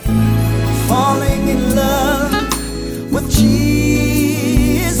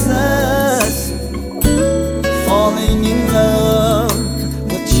Jesus, falling in love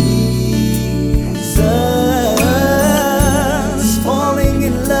with Jesus, falling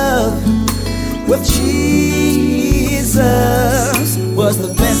in love with Jesus was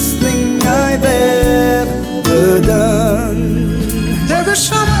the best thing I've ever done. There is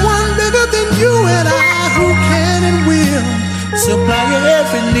someone bigger than you and I who can and will supply your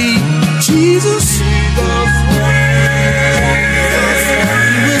every need. Jesus, He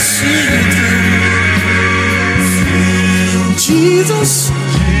will see you through. Jesus,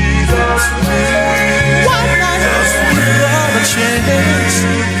 why not give love a chance?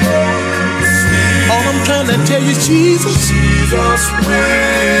 All I'm trying to tell you, Jesus, I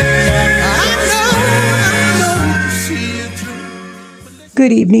know, see you through.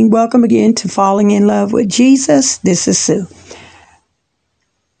 Good evening. Welcome again to Falling in Love with Jesus. This is Sue.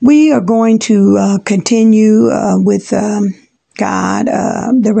 We are going to continue with God,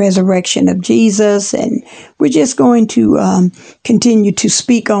 the resurrection of Jesus, and we're just going to continue to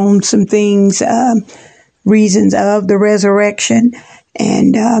speak on some things, reasons of the resurrection.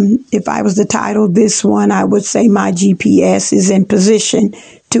 And if I was to title this one, I would say my GPS is in position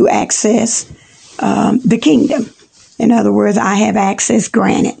to access the kingdom. In other words, I have access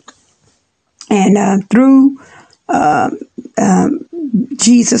granted. And through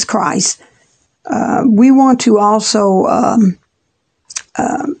Jesus Christ, we want to also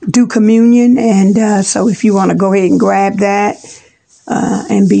do communion. And so if you want to go ahead and grab that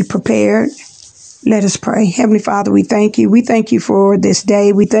and be prepared, let us pray. Heavenly Father, we thank you. We thank you for this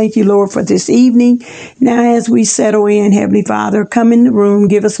day. We thank you, Lord, for this evening. Now, as we settle in, Heavenly Father, come in the room,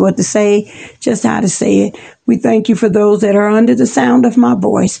 give us what to say, just how to say it. We thank you for those that are under the sound of my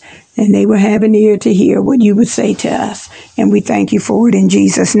voice, and they will have an ear to hear what you would say to us. And we thank you for it in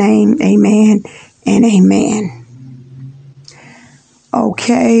Jesus' name. Amen and amen.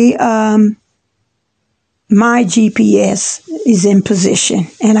 Okay, my GPS is in position,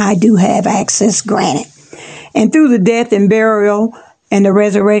 and I do have access granted. And through the death and burial and the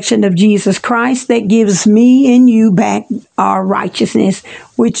resurrection of Jesus Christ, that gives me and you back our righteousness,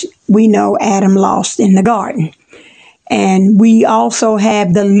 which we know Adam lost in the garden. And we also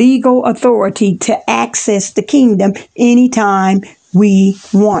have the legal authority to access the kingdom anytime we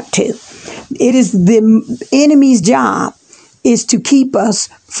want to. It is the enemy's job is to keep us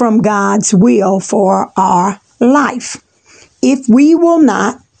from God's will for our life. If we will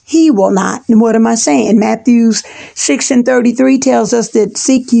not, he will not. And what am I saying? Matthew 6:33 tells us that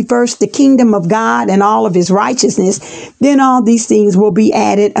seek ye first the kingdom of God and all of his righteousness, then all these things will be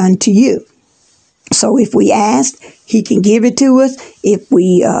added unto you. So if we ask, he can give it to us. If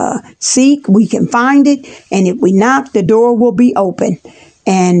we seek, we can find it. And if we knock, the door will be open.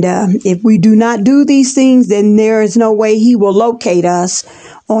 And if we do not do these things, then there is no way he will locate us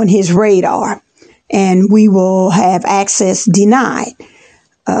on his radar, and we will have access denied.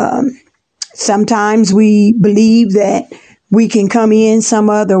 Sometimes we believe that we can come in some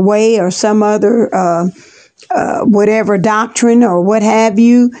other way or some other whatever doctrine or what have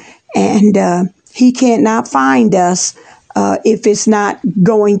you, and he cannot find us if it's not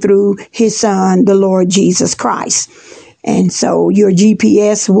going through his son, the Lord Jesus Christ. And so your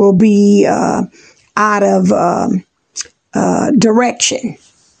GPS will be out of direction.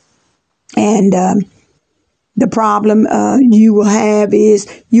 And the problem you will have is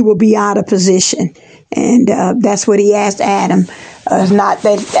you will be out of position. And that's what he asked Adam. Not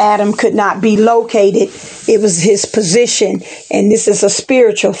that Adam could not be located. It was his position. And this is a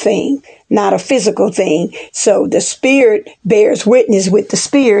spiritual thing, not a physical thing. So the spirit bears witness with the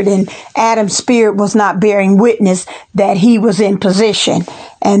spirit, and Adam's spirit was not bearing witness that he was in position.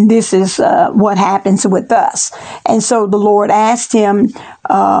 And this is what happens with us. And so the Lord asked him,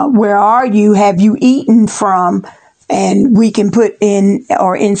 where are you? Have you eaten from? And we can put in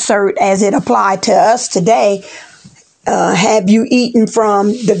or insert as it applied to us today. Have you eaten from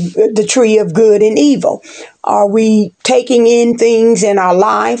the tree of good and evil? Are we taking in things in our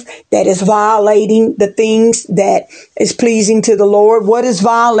life that is violating the things that is pleasing to the Lord? What is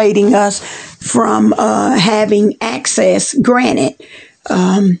violating us from having access granted?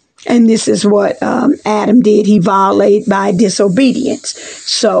 And this is what Adam did. He violated by disobedience.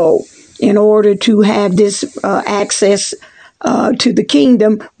 So in order to have this access to the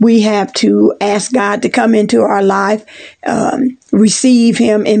kingdom, we have to ask God to come into our life, receive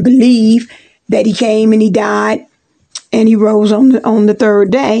him, and believe that he came and he died and he rose on the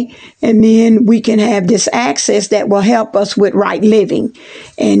third day. And then we can have this access that will help us with right living.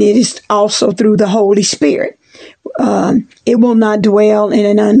 And it is also through the Holy Spirit. It will not dwell in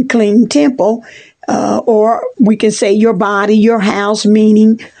an unclean temple. or we can say your body, your house,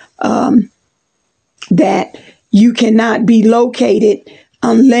 meaning that you cannot be located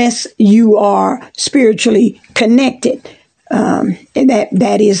unless you are spiritually connected. And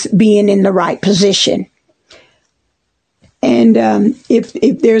that is being in the right position. And if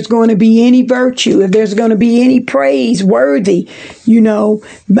there's going to be any virtue, if there's going to be any praise worthy,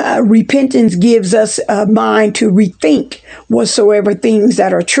 repentance gives us a mind to rethink whatsoever things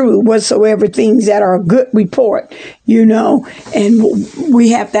that are true, whatsoever things that are a good report, and we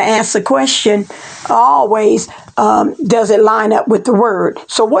have to ask the question always, does it line up with the word?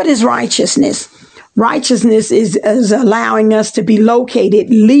 So what is righteousness? Righteousness is allowing us to be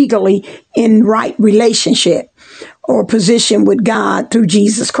located legally in right relationship or position with God through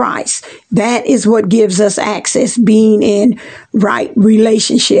Jesus Christ. That is what gives us access, being in right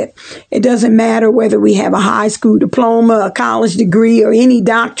relationship. It doesn't matter whether we have a high school diploma, a college degree, or any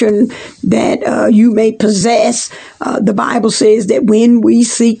doctrine that you may possess. The Bible says that when we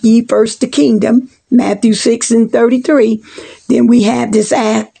seek ye first the kingdom, Matthew 6:33, then we have this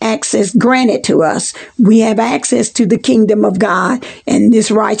access granted to us. We have access to the kingdom of God, and this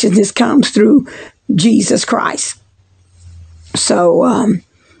righteousness comes through Jesus Christ. So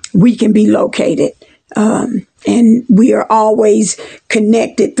we can be located, and we are always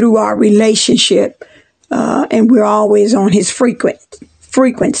connected through our relationship, and we're always on his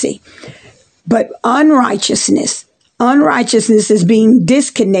frequency. But unrighteousness is being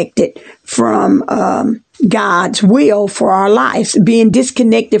disconnected from God's will for our lives, being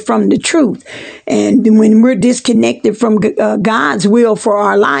disconnected from the truth. And when we're disconnected from God's will for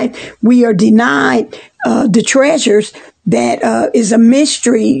our life, we are denied the treasures that is a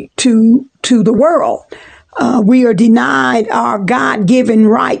mystery to the world. We are denied our God-given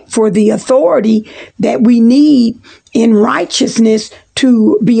right for the authority that we need in righteousness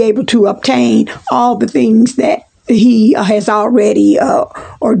to be able to obtain all the things that he has already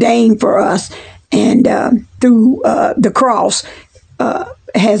ordained for us, and through the cross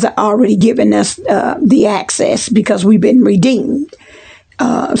has already given us the access because we've been redeemed.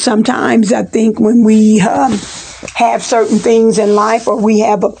 Sometimes I think when we have certain things in life, or we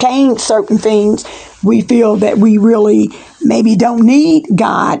have obtained certain things, we feel that we really maybe don't need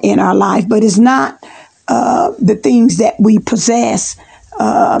God in our life, but it's not the things that we possess,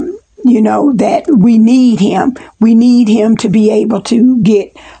 that we need him. We need him to be able to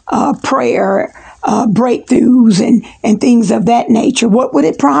get prayer, breakthroughs and things of that nature. What would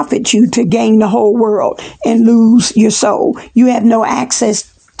it profit you to gain the whole world and lose your soul? You have no access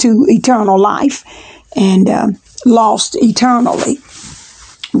to eternal life and lost eternally.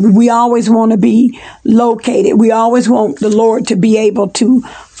 We always want to be located. We always want the Lord to be able to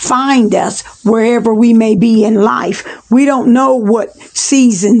find us wherever we may be in life. We don't know what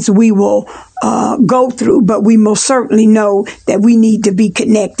seasons we will go through, but we most certainly know that we need to be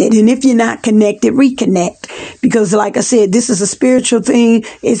connected. And if you're not connected, reconnect. Because like I said, this is a spiritual thing.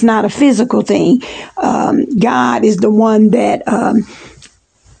 It's not a physical thing. God is the one that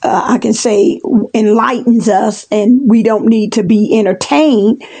I can say enlightens us, and we don't need to be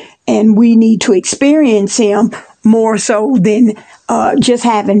entertained, and we need to experience him more so than just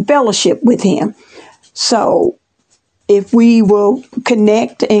having fellowship with him. So if we will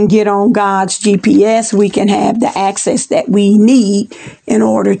connect and get on God's GPS, we can have the access that we need in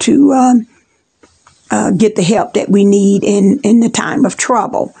order to get the help that we need in the time of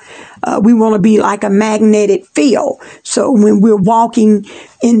trouble. We want to be like a magnetic field. So when we're walking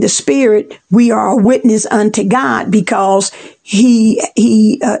in the Spirit, we are a witness unto God because he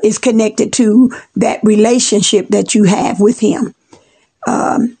is connected to that relationship that you have with him.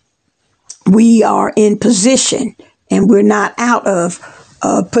 We are in position and we're not out of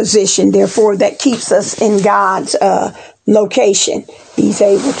position. Therefore, that keeps us in God's location. He's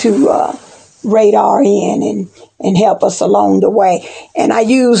able to radar in and help us along the way. And I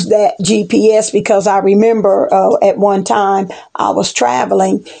use that GPS because I remember at one time I was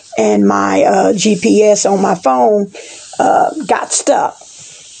traveling and my GPS on my phone got stuck.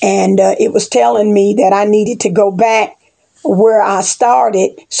 And it was telling me that I needed to go back where I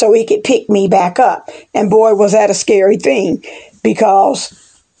started so it could pick me back up. And boy, was that a scary thing, because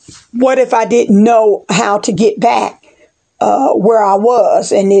what if I didn't know how to get back where I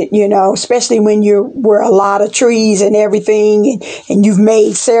was? And it, especially when where a lot of trees and everything, and you've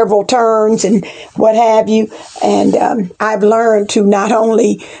made several turns and what have you. And I've learned to not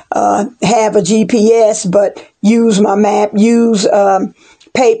only have a GPS, but use my map, use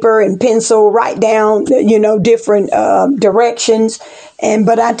paper and pencil, write down, different directions.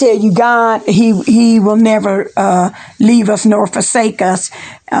 But I tell you, God, He will never leave us nor forsake us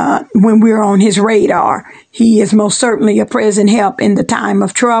when we're on His radar. He is most certainly a present help in the time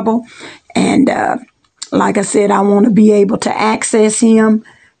of trouble. And like I said, I want to be able to access Him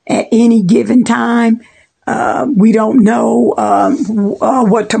at any given time. We don't know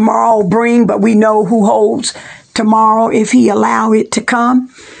what tomorrow will bring, but we know who holds tomorrow if He allow it to come.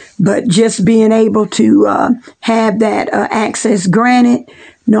 But just being able to have that access granted,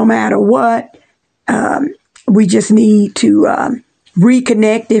 no matter what, we just need to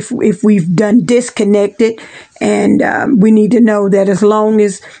reconnect if we've done disconnected. And we need to know that as long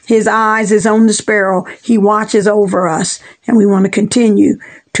as His eyes is on the sparrow, He watches over us. And we want to continue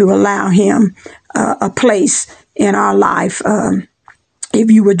to allow Him a place in our life. If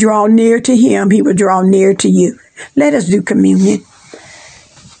you would draw near to Him, He would draw near to you. Let us do communion.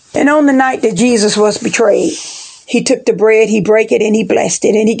 And on the night that Jesus was betrayed, He took the bread, He brake it, and He blessed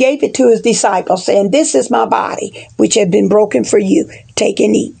it, and He gave it to His disciples, saying, "This is my body, which has been broken for you. Take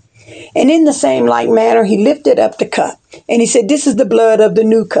and eat." And in the same like manner, He lifted up the cup, and He said, "This is the blood of the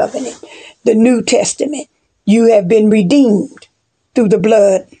new covenant, the New Testament. You have been redeemed through the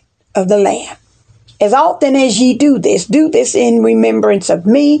blood of the Lamb. As often as ye do this in remembrance of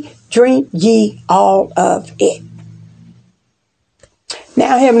me. Drink ye all of it."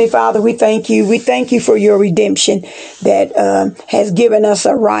 Now, Heavenly Father, we thank you. We thank you for your redemption that has given us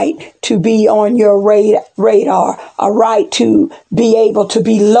a right to be on your radar, a right to be able to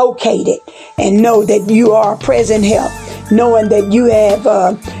be located and know that you are a present help, knowing that you have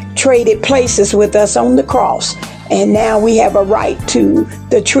traded places with us on the cross. And now we have a right to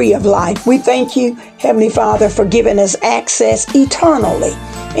the tree of life. We thank you, Heavenly Father, for giving us access eternally.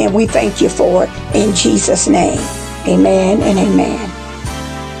 And we thank you for it in Jesus' name. Amen and amen.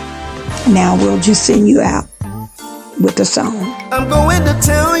 Now we'll just sing you out with the song. I'm going to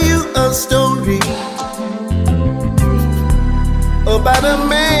tell you a story about a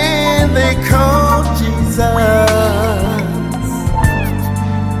man they call Jesus.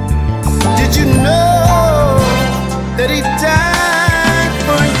 Did you know